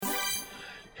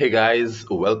Hey guys,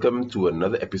 welcome to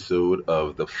another episode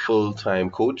of The Full Time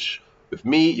Coach with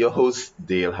me, your host,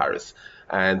 Dale Harris.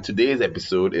 And today's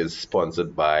episode is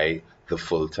sponsored by the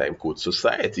Full Time Coach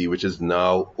Society, which is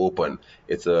now open.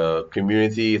 It's a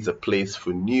community, it's a place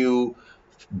for new,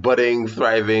 budding,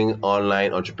 thriving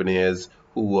online entrepreneurs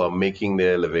who are making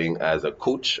their living as a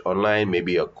coach online,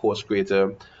 maybe a course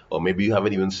creator, or maybe you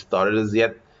haven't even started as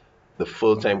yet. The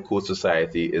Full Time Coach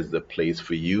Society is the place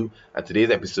for you. And today's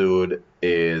episode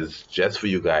is just for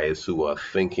you guys who are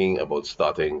thinking about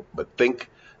starting, but think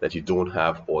that you don't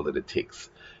have all that it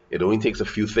takes. It only takes a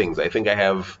few things. I think I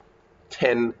have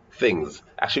 10 things.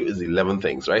 Actually, it's 11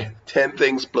 things, right? 10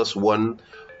 things plus one,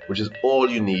 which is all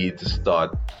you need to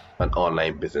start an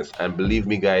online business. And believe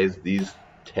me, guys, these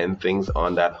 10 things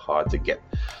aren't that hard to get.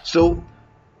 So,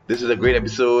 this is a great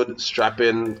episode. Strap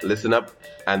in, listen up,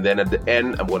 and then at the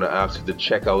end, I'm going to ask you to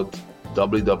check out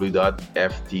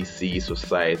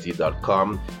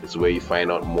www.ftcsociety.com. It's where you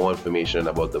find out more information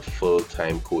about the Full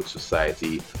Time Coach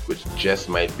Society, which just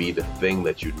might be the thing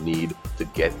that you need to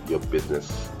get your business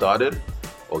started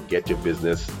or get your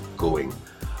business going.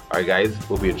 All right, guys,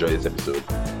 hope you enjoy this episode.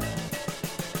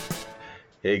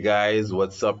 Hey guys,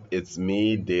 what's up? It's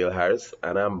me, Dale Harris,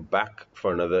 and I'm back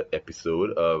for another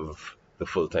episode of the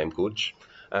Full Time Coach.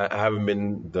 I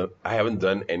haven't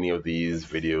done any of these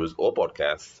videos or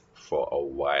podcasts for a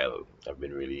while. I've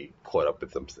been really caught up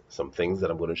with some things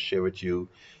that I'm going to share with you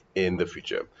in the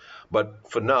future. But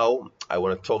for now, I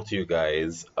want to talk to you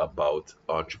guys about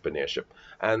entrepreneurship,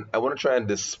 and I want to try and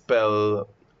dispel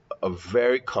a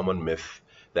very common myth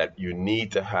that you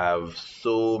need to have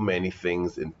so many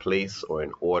things in place or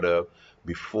in order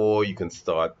before you can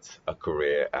start a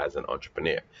career as an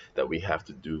entrepreneur. That we have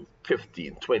to do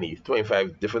 15, 20,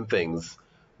 25 different things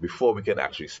before we can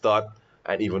actually start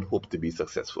and even hope to be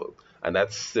successful. And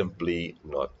that's simply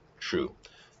not true.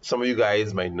 Some of you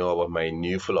guys might know about my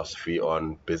new philosophy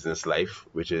on business life,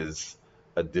 which is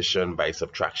addition by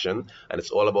subtraction. And it's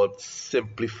all about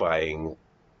simplifying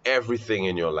everything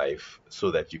in your life so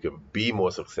that you can be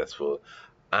more successful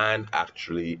and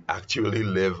actually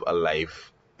live a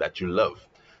life that you love.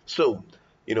 So,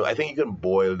 I think you can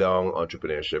boil down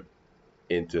entrepreneurship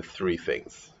into three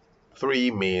things,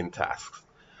 three main tasks.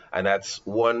 And that's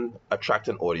one, attract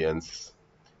an audience,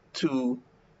 two,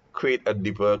 create a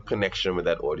deeper connection with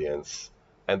that audience,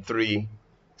 and three,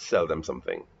 sell them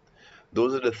something.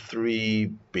 Those are the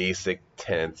three basic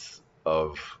tenets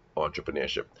of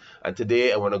entrepreneurship. And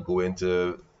today I want to go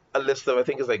into a list of, I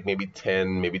think it's like maybe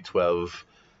 10, maybe 12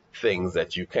 things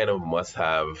that you kind of must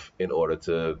have in order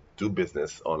to do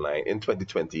business online in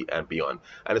 2020 and beyond.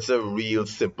 And it's a real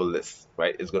simple list,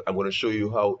 right? I'm going to show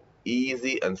you how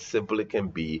easy and simple it can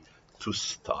be to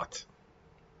start.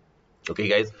 Okay,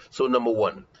 guys. So number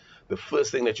one, the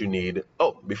first thing that you need.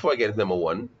 Oh, before I get into number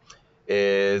one,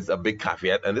 is a big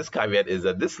caveat, and this caveat is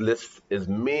that this list is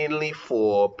mainly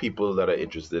for people that are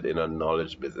interested in a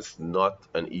knowledge business, not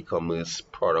an e-commerce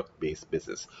product-based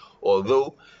business.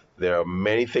 Although there are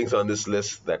many things on this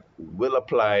list that will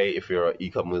apply if you're an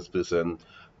e-commerce person,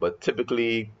 but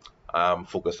typically I'm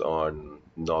focused on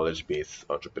knowledge-based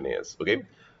entrepreneurs. Okay,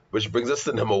 which brings us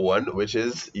to number one, which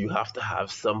is you have to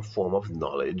have some form of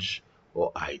knowledge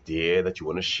or idea that you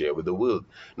want to share with the world.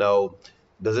 Now,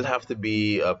 does it have to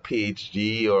be a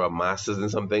PhD or a master's in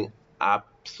something?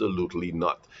 Absolutely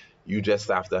not. You just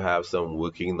have to have some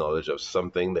working knowledge of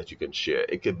something that you can share.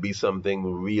 It could be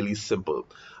something really simple.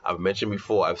 I've mentioned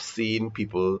before, I've seen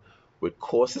people with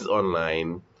courses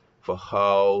online for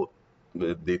how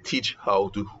they teach how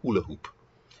to hula hoop.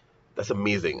 That's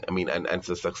amazing. I mean, and it's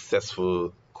a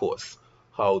successful course.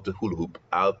 How to hula hoop.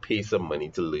 I'll pay some money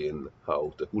to learn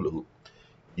how to hula hoop.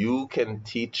 You can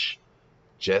teach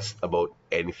just about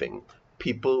anything.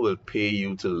 People will pay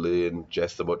you to learn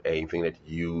just about anything that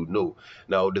you know.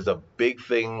 Now, there's a big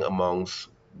thing amongst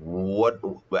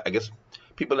well, I guess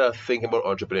people that are thinking about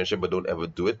entrepreneurship but don't ever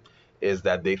do it is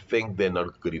that they think they're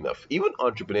not good enough. Even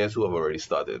entrepreneurs who have already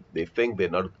started, they think they're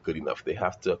not good enough. They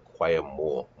have to acquire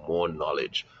more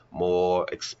knowledge, more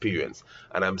experience.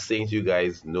 And I'm saying to you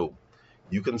guys, no,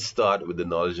 you can start with the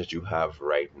knowledge that you have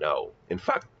right now. In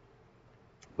fact,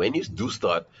 when you do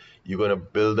start, you're going to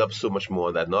build up so much more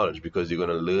of that knowledge because you're going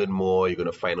to learn more. You're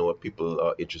going to find out what people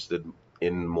are interested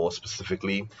in more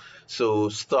specifically. So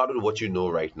start with what you know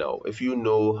right now. If you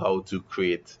know how to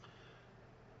create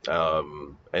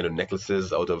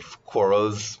necklaces out of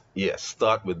corals, yes,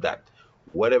 start with that.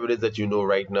 Whatever it is that you know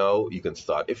right now, you can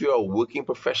start. If you're a working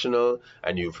professional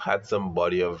and you've had some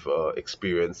body of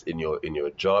experience in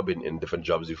your job, in different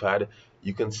jobs you've had,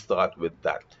 you can start with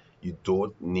that. You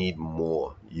don't need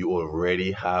more. You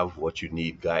already have what you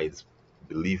need, guys.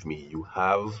 believe me, you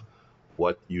have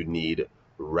what you need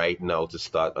right now to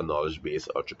start a knowledge-based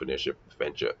entrepreneurship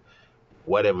venture.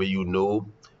 Whatever you know,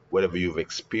 whatever you've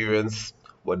experienced,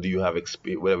 whatever you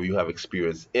have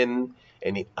experience in,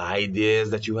 any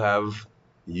ideas that you have,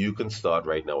 you can start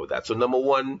right now with that. So number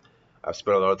one, I've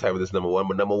spent a lot of time with this number one,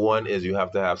 but number one is you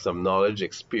have to have some knowledge,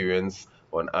 experience,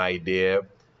 or an idea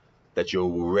that you're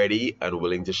ready and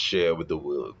willing to share with the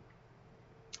world.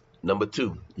 Number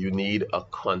two, you need a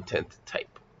content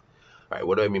type. All right,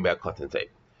 what do I mean by a content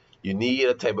type? You need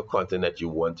a type of content that you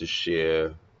want to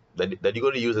share, that you're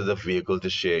going to use as a vehicle to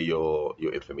share your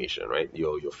information, right?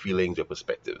 Your feelings, your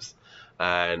perspectives.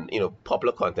 And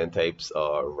popular content types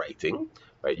are writing,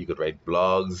 right? You could write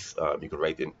blogs, you could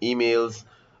write in emails.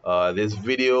 There's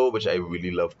video, which I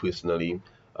really love personally.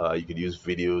 You could use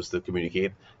videos to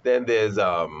communicate. Then there's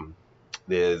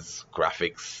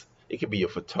graphics. It could be your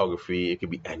photography. It could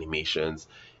be animations.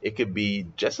 It could be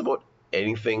just about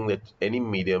anything, that any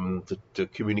medium to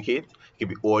communicate. It could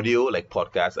be audio, like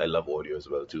podcasts. I love audio as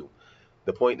well too.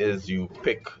 The point is you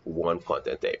pick one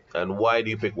content type. And why do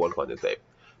you pick one content type?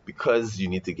 Because you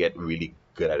need to get really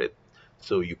good at it.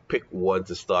 So you pick one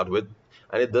to start with,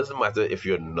 and it doesn't matter if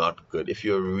you're not good. If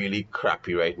you're really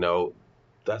crappy right now,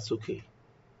 that's okay.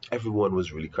 Everyone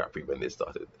was really crappy when they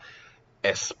started,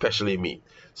 especially me.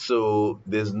 So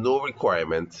there's no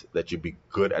requirement that you be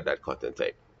good at that content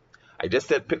type. I just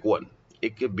said pick one.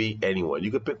 It could be anyone.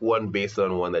 You could pick one based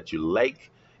on one that you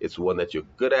like. It's one that you're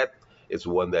good at. It's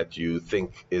one that you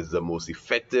think is the most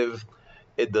effective.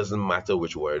 It doesn't matter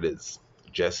which one it is.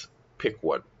 Just pick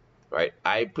one, right?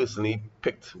 I personally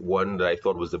picked one that I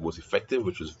thought was the most effective,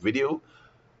 which was video,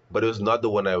 but it was not the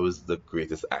one I was the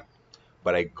greatest at.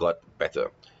 But I got better.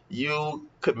 You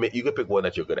could pick one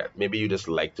that you're good at. Maybe you just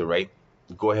like to write.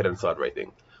 Go ahead and start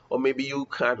writing. Or maybe you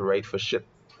can't write for shit.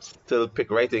 Still pick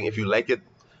writing if you like it,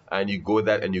 and you go with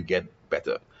that and you get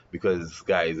better. Because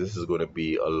guys, this is going to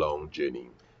be a long journey.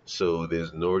 So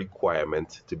there's no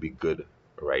requirement to be good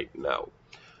right now.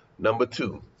 Number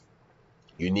two,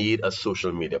 you need a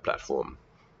social media platform,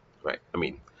 right? I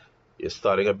mean, you're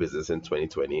starting a business in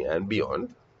 2020 and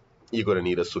beyond. You're going to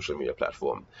need a social media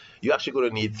platform. You're actually going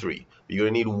to need three. You're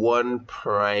going to need one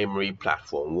primary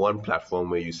platform, one platform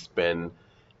where you spend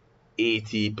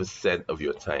 80% of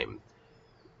your time.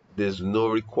 There's no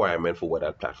requirement for what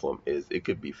that platform is. It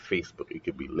could be Facebook, it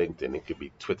could be LinkedIn, it could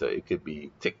be Twitter, it could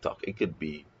be TikTok, it could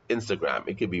be Instagram,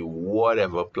 it could be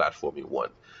whatever platform you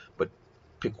want. But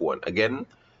pick one. Again,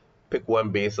 pick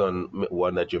one based on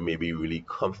one that you're maybe really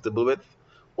comfortable with,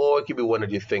 or it could be one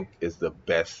that you think is the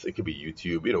best. It could be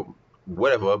YouTube,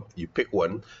 whatever. You pick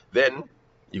one. Then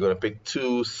you're going to pick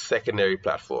two secondary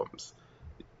platforms.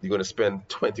 You're going to spend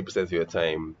 20% of your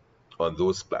time on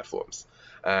those platforms.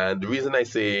 And the reason I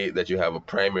say that you have a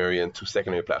primary and two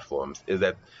secondary platforms is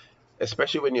that,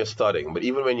 especially when you're starting, but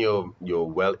even when you're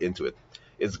well into it,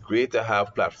 it's great to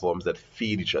have platforms that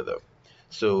feed each other.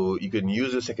 So you can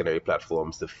use your secondary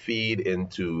platforms to feed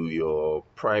into your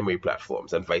primary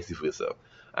platforms and vice versa.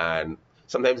 And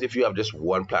sometimes if you have just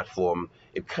one platform,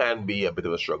 it can be a bit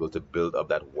of a struggle to build up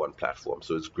that one platform.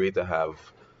 So it's great to have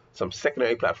some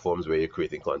secondary platforms where you're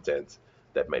creating content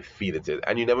that might feed into it.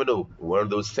 And you never know, one of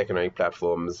those secondary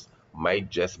platforms might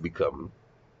just become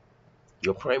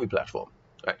your primary platform.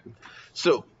 Right?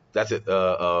 So that's it,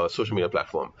 social media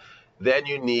platform. Then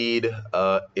you need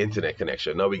internet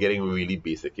connection. Now we're getting really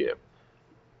basic here.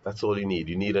 That's all you need.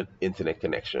 You need an internet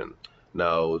connection.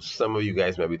 Now, some of you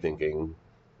guys might be thinking,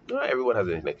 no, everyone has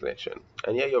an internet connection.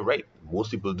 And yeah, you're right.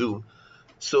 Most people do.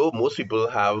 So most people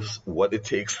have what it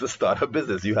takes to start a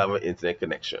business. You have an internet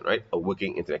connection, right? A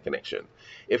working internet connection.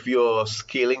 If you're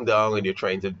scaling down and you're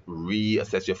trying to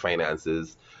reassess your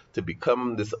finances to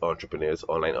become this entrepreneur, this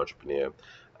online entrepreneur,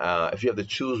 if you have to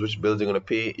choose which bills you're going to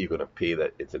pay, you're going to pay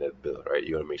that internet bill, right?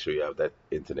 You're going to make sure you have that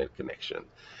internet connection.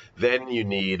 Then you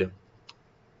need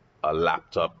a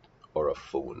laptop or a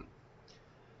phone.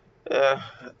 Uh,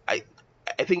 I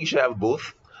I think you should have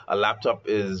both. A laptop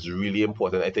is really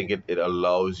important. I think it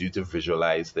allows you to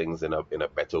visualize things in a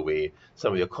better way.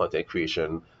 Some of your content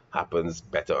creation happens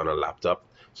better on a laptop.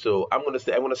 So I'm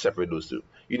gonna separate those two.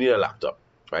 You need a laptop,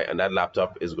 right? And that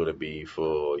laptop is gonna be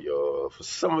for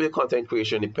some of your content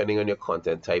creation, depending on your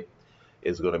content type.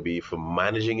 It's gonna be for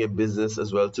managing your business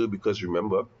as well too, because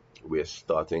remember, we're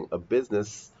starting a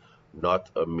business, not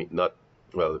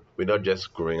well, we're not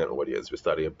just growing an audience, we're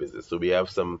starting a business. So we have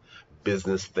some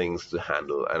business things to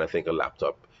handle, and I think a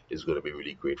laptop is going to be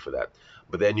really great for that.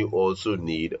 But then you also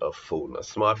need a phone. A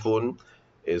smartphone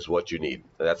is what you need.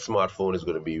 And that smartphone is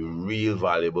going to be real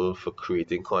valuable for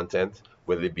creating content,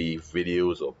 whether it be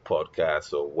videos or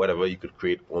podcasts or whatever. You could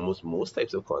create almost most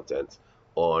types of content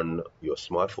on your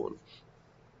smartphone.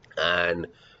 And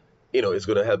it's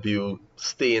going to help you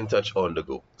stay in touch on the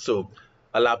go. So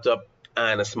a laptop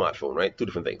and a smartphone, right? Two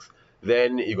different things.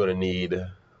 Then you're going to need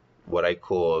what I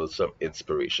call some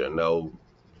inspiration. Now,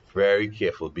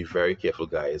 be very careful,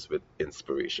 guys, with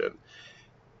inspiration.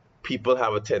 People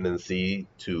have a tendency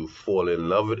to fall in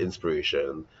love with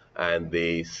inspiration, and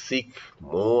they seek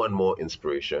more and more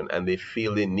inspiration, and they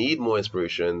feel they need more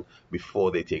inspiration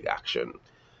before they take action.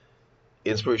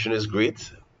 Inspiration is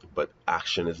great, but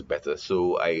action is better.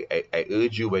 So I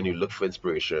urge you, when you look for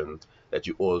inspiration, that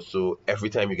you also, every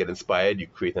time you get inspired, you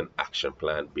create an action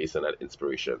plan based on that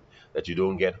inspiration. That you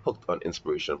don't get hooked on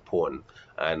inspiration porn.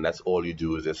 And that's all you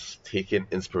do is just take in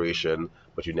inspiration,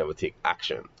 but you never take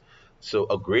action. So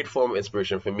a great form of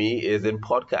inspiration for me is in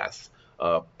podcasts.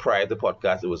 Prior to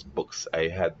podcasts, it was books.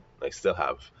 I still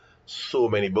have so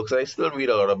many books, and I still read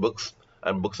a lot of books.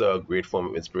 And books are a great form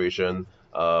of inspiration.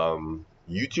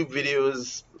 YouTube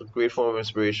videos, a great form of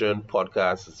inspiration.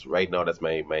 Podcasts, right now, that's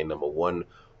my number one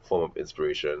form of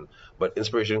inspiration. But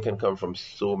inspiration can come from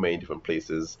so many different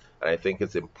places, and I think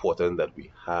it's important that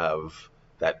we have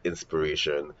that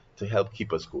inspiration to help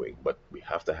keep us going. But we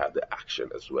have to have the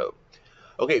action as well.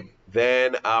 Okay,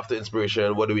 then after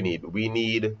inspiration, what do we need? We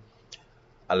need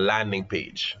a landing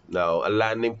page. Now, a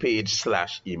landing page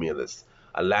slash email list.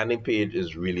 A landing page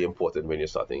is really important when you're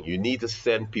starting. You need to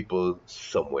send people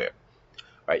somewhere,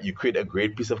 right? You create a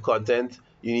great piece of content,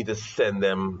 you need to send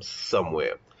them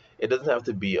somewhere. It doesn't have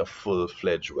to be a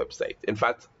full-fledged website. In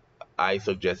fact, I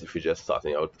suggest, if you're just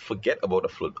starting out, forget about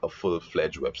a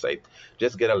full-fledged website.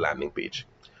 Just get a landing page.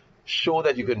 Show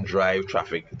that you can drive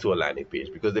traffic to a landing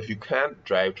page, because if you can't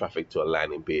drive traffic to a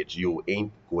landing page, you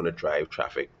ain't going to drive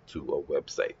traffic to a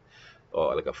website,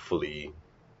 or like a fully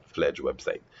fledged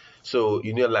website. So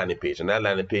you need a landing page, and that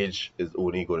landing page is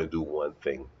only going to do one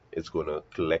thing. It's going to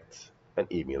collect an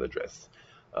email address.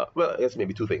 Well, I guess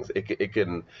maybe two things. It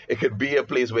can be a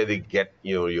place where they get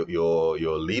your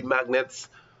lead magnets,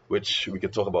 which we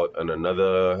can talk about on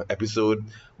another episode.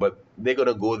 But they're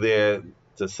gonna go there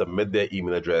to submit their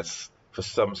email address for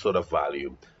some sort of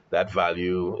value. That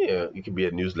value, it could be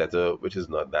a newsletter, which is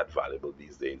not that valuable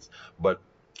these days, but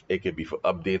it could be for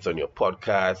updates on your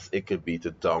podcast. It could be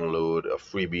to download a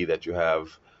freebie that you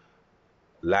have.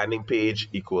 Landing page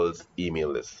equals email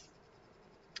list.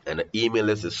 And an email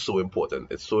list is so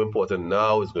important. It's so important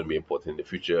now, it's going to be important in the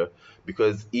future,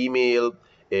 because email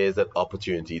is an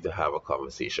opportunity to have a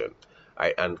conversation.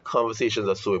 Right? And conversations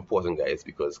are so important, guys,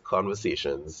 because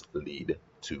conversations lead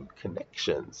to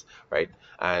connections, right?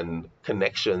 And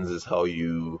connections is how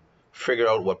you figure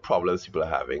out what problems people are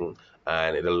having,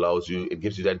 and it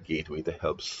gives you that gateway to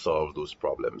help solve those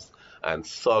problems. And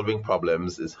solving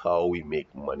problems is how we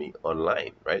make money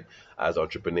online, right? As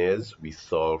entrepreneurs, we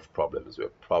solve problems. We're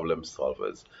problem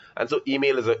solvers. And so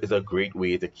email is a great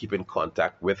way to keep in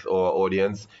contact with our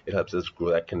audience. It helps us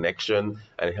grow that connection,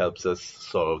 and it helps us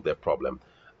solve their problem.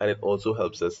 And it also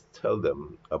helps us tell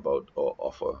them about our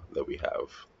offer that we have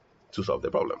to solve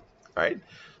their problem, right?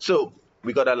 So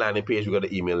we got our landing page, we got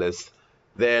the email list.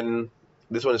 Then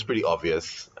this one is pretty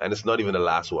obvious, and it's not even the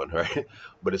last one, right?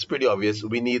 But it's pretty obvious.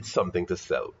 We need something to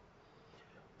sell.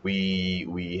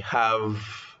 We have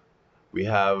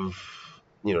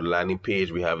landing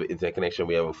page, we have internet connection,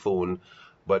 we have a phone.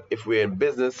 But if we're in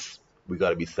business, we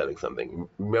got to be selling something.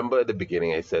 Remember at the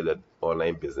beginning, I said that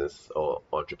online business or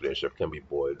entrepreneurship can be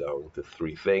boiled down to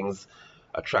three things: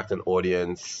 attract an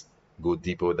audience, go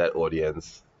deeper with that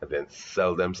audience, and then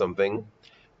sell them something.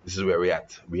 This is where we're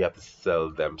at. We have to sell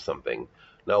them something.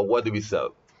 Now, what do we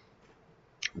sell?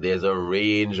 There's a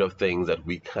range of things that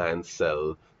we can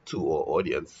sell to our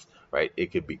audience, right?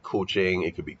 It could be coaching,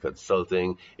 it could be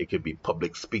consulting, it could be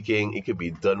public speaking, it could be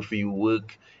done for you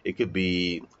work, it could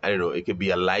be, I don't know, it could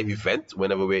be a live event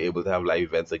whenever we're able to have live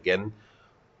events again.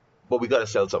 But we got to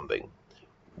sell something.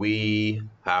 We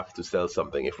have to sell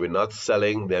something. If we're not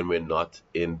selling, then we're not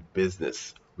in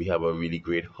business. We have a really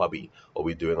great hobby, or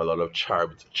we're doing a lot of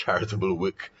charitable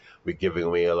work. We're giving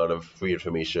away a lot of free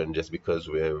information just because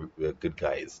we're good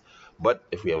guys. But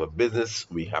if we have a business,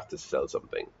 we have to sell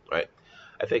something, right?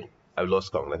 I think I've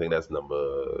lost count. I think that's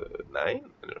number 9. I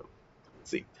don't know. Let's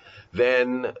see.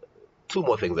 Then two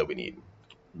more things that we need.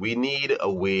 We need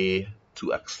a way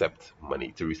to accept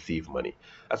money, to receive money.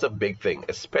 That's a big thing,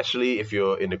 especially if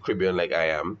you're in the Caribbean like I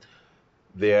am.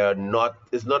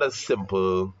 It's not as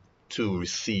simple to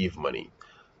receive money.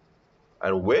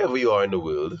 And wherever you are in the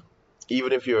world,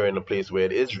 even if you're in a place where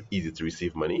it is easy to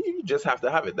receive money, you just have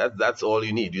to have it. That's all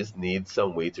you need. You just need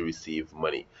some way to receive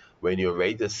money. When you're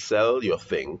ready to sell your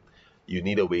thing, you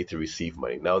need a way to receive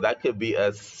money. Now, that could be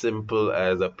as simple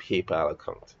as a PayPal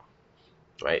account.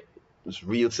 right? It's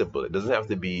real simple. It doesn't have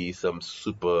to be some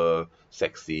super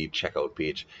sexy checkout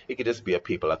page. It could just be a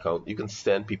PayPal account. You can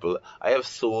send people. I have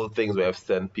sold things where I've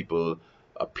sent people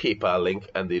a PayPal link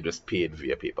and they just paid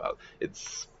via PayPal.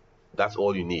 That's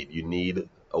all you need. You need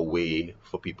a way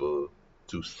for people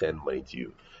to send money to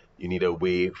you. You need a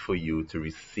way for you to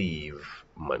receive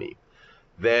money.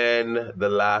 Then the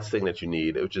last thing that you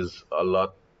need, which is a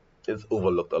lot, is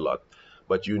overlooked a lot,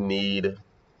 but you need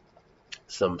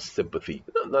some sympathy.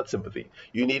 No, not sympathy.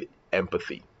 You need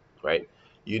empathy, right?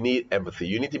 You need empathy.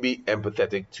 You need to be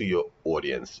empathetic to your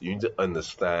audience. You need to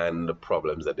understand the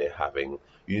problems that they're having.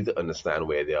 You need to understand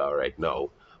where they are right now.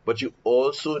 But you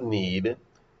also need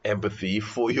empathy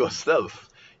for yourself.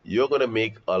 You're going to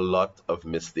make a lot of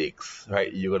mistakes,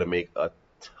 right? You're going to make a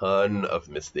ton of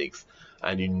mistakes.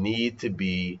 And you need to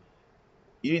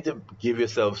give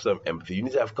yourself some empathy. You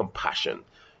need to have compassion.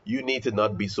 You need to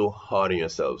not be so hard on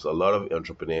yourselves. A lot of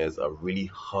entrepreneurs are really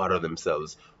hard on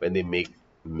themselves when they make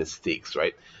mistakes,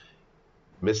 right?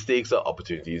 Mistakes are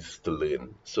opportunities to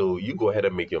learn. So you go ahead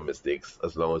and make your mistakes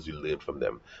as long as you learn from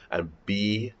them and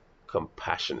be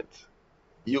compassionate.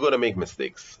 You're going to make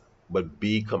mistakes, but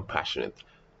be compassionate.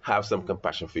 Have some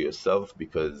compassion for yourself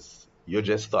because you're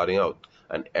just starting out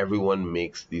and everyone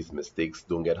makes these mistakes.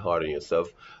 Don't get hard on yourself,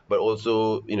 but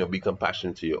also, be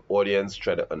compassionate to your audience.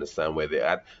 Try to understand where they're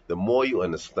at. The more you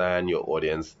understand your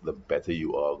audience, the better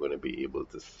you are going to be able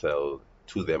to sell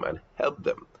to them and help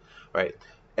them, right?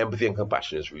 Empathy and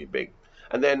compassion is really big.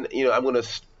 And then, I'm going to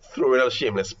throw in a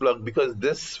shameless plug because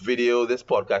this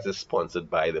podcast is sponsored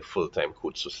by the Full Time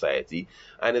Coach Society.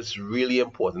 And it's really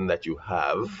important that you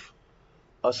have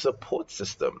a support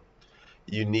system.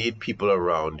 You need people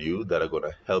around you that are going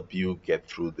to help you get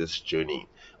through this journey.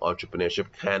 Entrepreneurship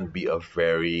can be a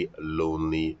very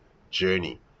lonely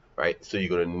journey, right? So you're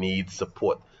going to need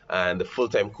support. And the Full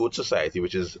Time Coach Society,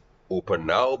 which is open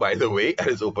now, by the way, and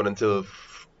it's open until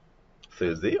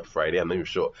Thursday or Friday, I'm not even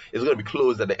sure. It's going to be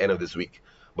closed at the end of this week.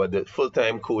 But the Full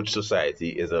Time Coach Society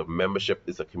is a membership,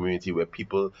 it's a community where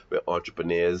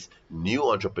entrepreneurs, new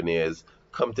entrepreneurs,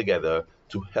 come together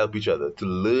to help each other, to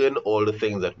learn all the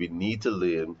things that we need to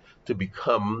learn to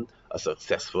become a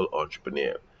successful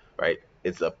entrepreneur, right?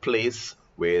 It's a place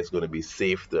where it's going to be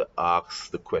safe to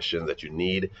ask the questions that you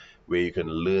need, where you can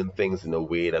learn things in a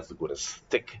way that's going to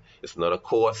stick. It's not a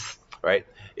course, right?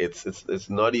 It's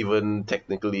not even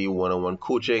technically one-on-one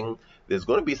coaching. There's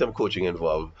going to be some coaching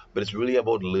involved, but it's really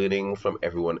about learning from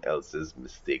everyone else's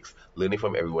mistakes, learning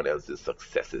from everyone else's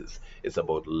successes. It's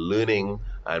about learning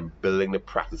and building the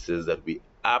practices that we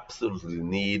absolutely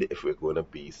need if we're going to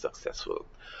be successful.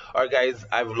 All right, guys,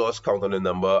 I've lost count on the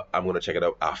number. I'm going to check it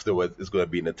out afterwards. It's going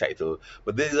to be in the title.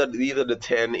 But these are the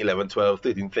 10, 11, 12,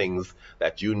 13 things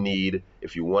that you need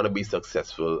if you want to be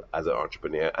successful as an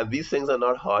entrepreneur. And these things are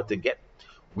not hard to get.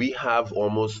 We have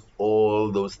almost all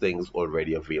those things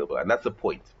already available. And that's the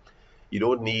point. You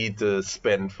don't need to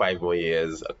spend 5 more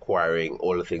years acquiring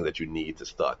all the things that you need to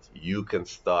start. You can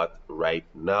start right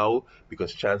now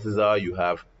because chances are you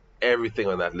have everything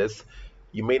on that list.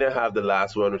 You may not have the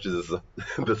last one, which is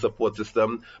the support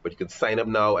system, but you can sign up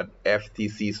now at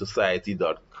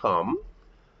ftcsociety.com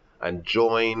and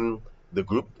join the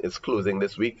group. It's closing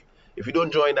this week. If you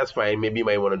don't join, that's fine. Maybe you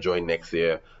might want to join next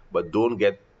year, but don't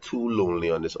get too lonely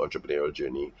on this entrepreneurial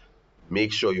journey.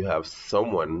 Make sure you have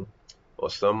someone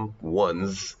or some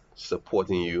ones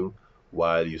supporting you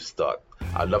while you start.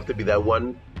 I'd love to be that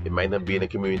one. It might not be in a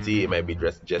community, it might be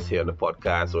just here on the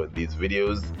podcast or these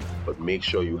videos, but make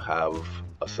sure you have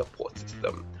a support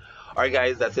system. All right,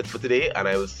 guys, that's it for today, and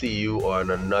I will see you on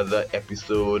another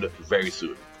episode very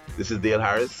soon. This is Dale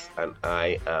Harris, and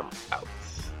I am out.